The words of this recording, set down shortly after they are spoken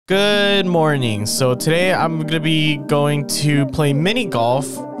Good morning. So today I'm going to be going to play mini golf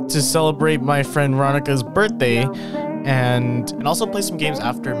to celebrate my friend Veronica's birthday and also play some games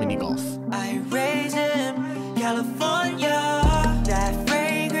after mini golf. I raised in California, that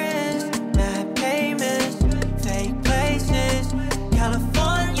fragrance, that payments, fake places,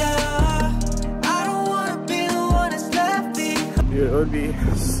 California. I don't wanna be the one that's left behind. Dude, it would be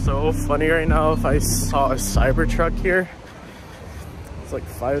so funny right now if I saw a Cybertruck here. It's like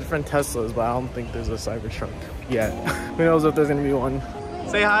 5 different Teslas, but I don't think there's a Cybertruck yet. Who knows if there's gonna be one.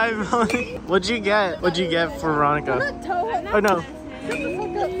 Say hi, Melanie. What'd you get? What'd you get for Veronica? Oh no.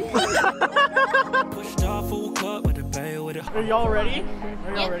 Are y'all ready?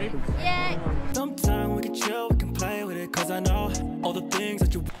 Are y'all ready? Yeah. Sometime we can chill, we can play with it, cause I know all the things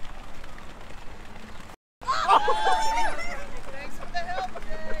that you. Thanks for the help,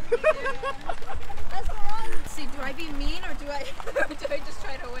 That's wrong. See, do I be mean or do I just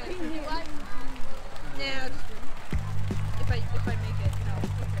try to win? What? No, if I make it, no.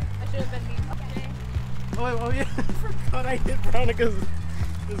 Okay. I should have been mean. Okay. Oh yeah, I forgot I hit Veronica's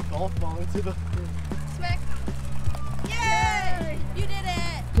golf ball into the Smack. Yay! You did it!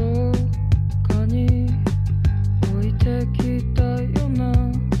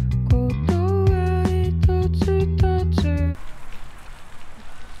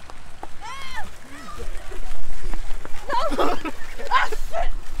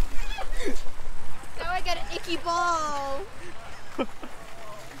 Now I got an icky ball. Good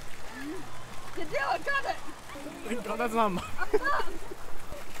deal, I got it. Thank God that's not mine.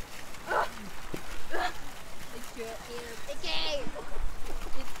 It's icky.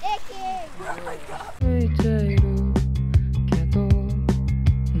 It's icky. Oh my God.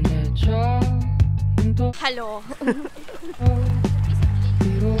 Hello.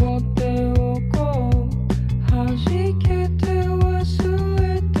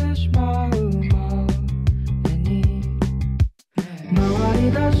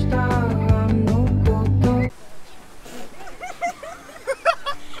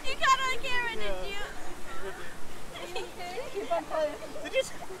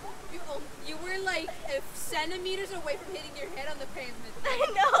 You were like centimeters away from hitting your head on the pavement. I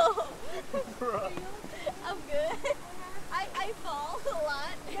know. I'm good. I fall a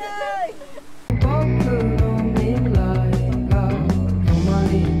lot. Yay.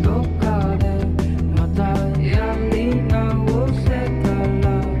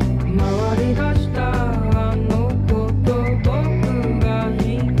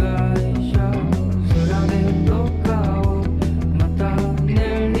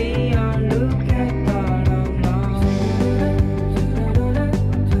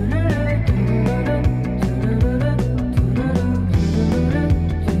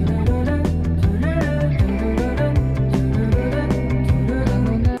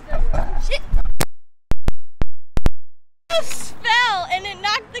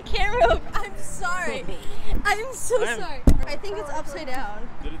 I'm so sorry. I think it's upside down.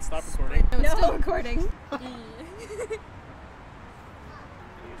 Did it stop recording? No, it's still recording.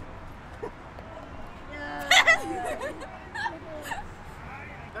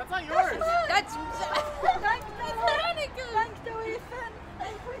 That's not yours. That's Veronica.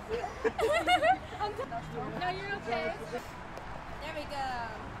 No, you're okay. There we go.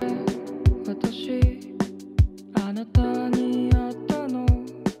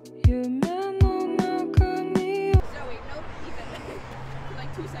 So wait, nope, even.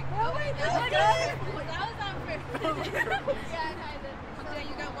 Like 2 seconds. Oh wait, that was unfair. Yeah, kind of. Okay,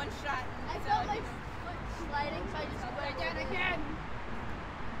 you got 1 shot. I felt like sliding, so I just went down again.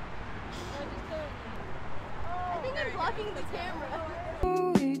 I think I'm blocking the camera.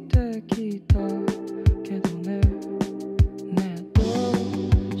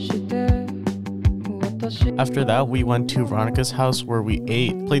 After that, we went to Veronica's house where we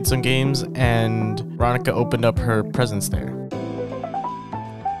ate, played some games, and Veronica opened up her presents there.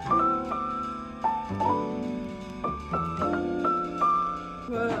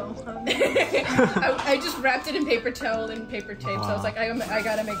 I just wrapped it in paper towel and paper tape, so I was like, I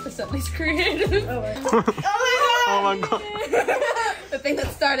gotta make this at least creative. Oh my God. The thing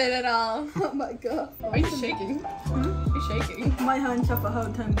that started it all. Oh my God. Are you shaking? Hmm? You're shaking. My hands have a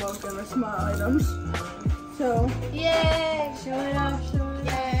hard time working with small items. So, yay! show it off, show it off.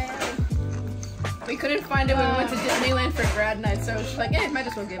 Yay! We couldn't find it when we went to Disneyland for grad night, so she's like, hey, might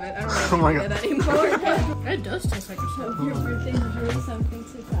as well give it. I don't really get that anymore. It does taste like a soap. Your birthday is really something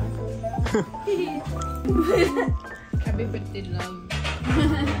to tackle about. Happy birthday, love.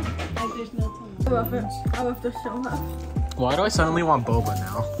 Like there's no time. I love it. I love this so much. Why do I suddenly want boba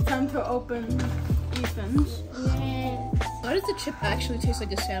now? Time to open Ethan's. Yes. Why does the chip actually taste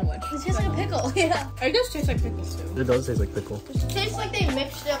like a sandwich? It tastes like a pickle, yeah. It does taste like pickles too. It does taste like pickle. It tastes like they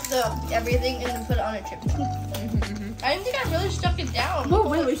mixed up everything and then put it on a chip. I didn't think I really stuck it down.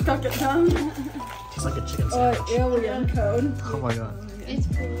 Who really stuck it down? Tastes like a chicken sandwich. Alien code. Oh my god. It's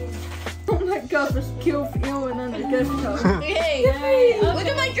cool. Oh my god, there's kill alien and a gift code. Hey, look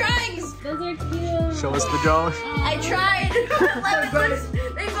at my drawings. Those are cute. Show us the drawing. I tried.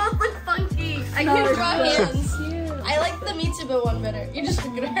 They both look funky. I can't draw hands. I like the Mitsuba one better. You're just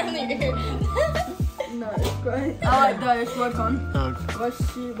looking around your ear. No, it's great. I like that. It's work on. Okay. Let's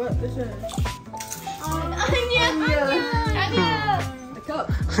see what this is. Anya. A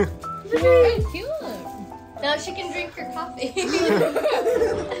cup. Very cute. Now she can drink your coffee.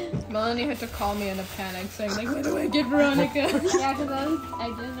 Melanie had to call me in a panic saying like, what do I get Veronica? Yeah, because I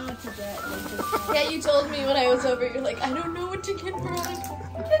didn't know what to get. Yeah, you told me when I was over. You're like, I don't know what to get Veronica.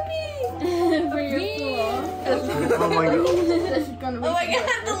 Get me. For your floor. Oh my god. This is gonna be Oh my god,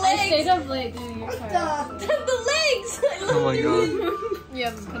 the I stayed legs. up late doing your part. The legs. I love Oh my god. Yeah,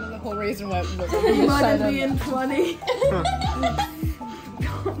 that's kind of the whole reason why we You might decided. be in 20.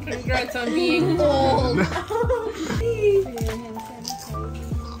 Congrats on being old.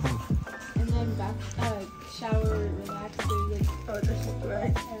 And then back, shower, relax, oh, this is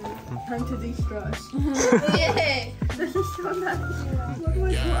great. Time to de-stress. Yay. This is so nice. What do I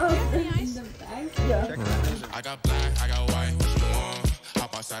love? In the bag? Yeah. I got black, I got white, what you want?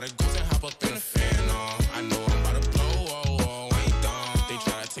 Hop outside the goose and hop up in the fan on. I know I'm about to blow, ain't dumb. They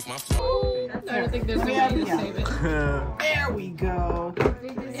try to take my phone. I don't think there's no way to save it. There we go.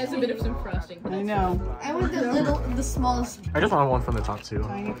 It has a bit of some frosting. I know. I want the smallest. I just want one from the top too.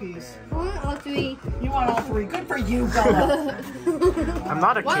 Tiny piece. I want all three. You want all three. Good for you, Bella. I'm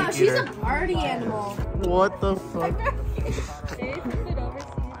not a Wow, cake she's eater. a party animal. What the fuck?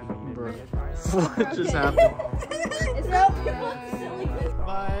 Bro. What just happened? Is that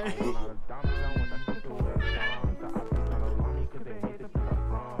Bye.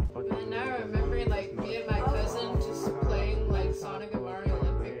 And now remembering like me and my cousin just playing like Sonic and Mario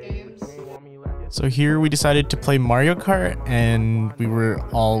Olympic games. So here we decided to play Mario Kart and we were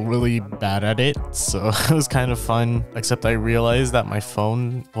all really bad at it. So it was kind of fun, except I realized that my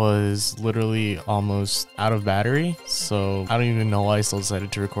phone was literally almost out of battery. So I don't even know why I still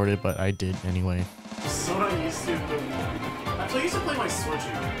decided to record it, but I did anyway. So I used to play my Switch.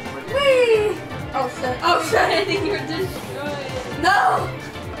 Whee! Oh shit. Oh shit! I think you're destroyed. No!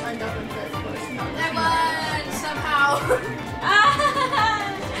 I'm not in first place. I won somehow.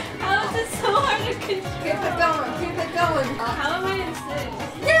 How is it so hard to control? Keep it going. Keep it going. How am I in 6?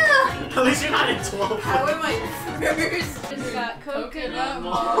 Yeah! At least you're not in 12. How am I first? Just got coconut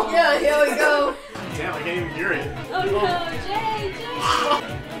mall. Yeah, here we go. Damn, I can't even hear it. Oh no, Jay!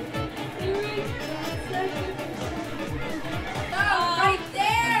 You were right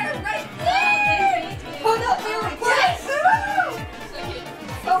there! Right there! Hold up, really quick!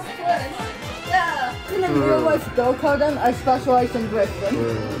 So quick! Yeah! In real life go-karting, I specialize in drifting.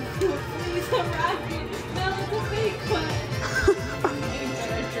 He's a rabbit. No, it's a fake one.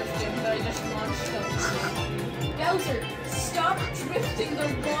 Bowser, stop drifting the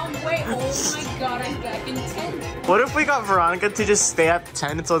wrong way. Oh my god, I'm back in 10. What if we got Veronica to just stay at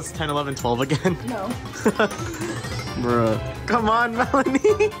 10 until it's 10, 11, 12 again? No. Bruh. Come on,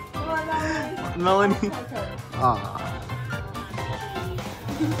 Melanie. Come on, Melanie. Aw.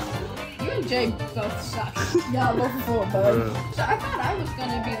 You and Jay both suck. Yeah, look for it, bud. So I thought I was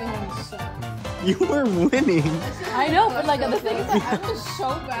gonna be the one to suck. You were winning. I know, but like the thing is that I was so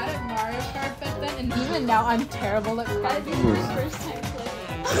bad at Mario Kart back then, and even now I'm terrible at Mario Kart. First time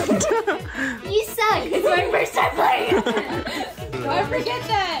playing. You suck! It's my first time playing! Don't forget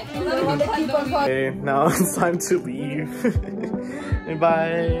that! I want to keep on playing. Okay, now it's time to leave.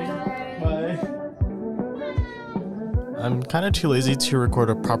 Bye. Bye. I'm kind of too lazy to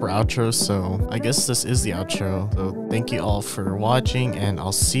record a proper outro, so I guess this is the outro. So thank you all for watching, and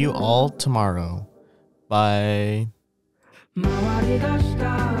I'll see you all tomorrow. Bye.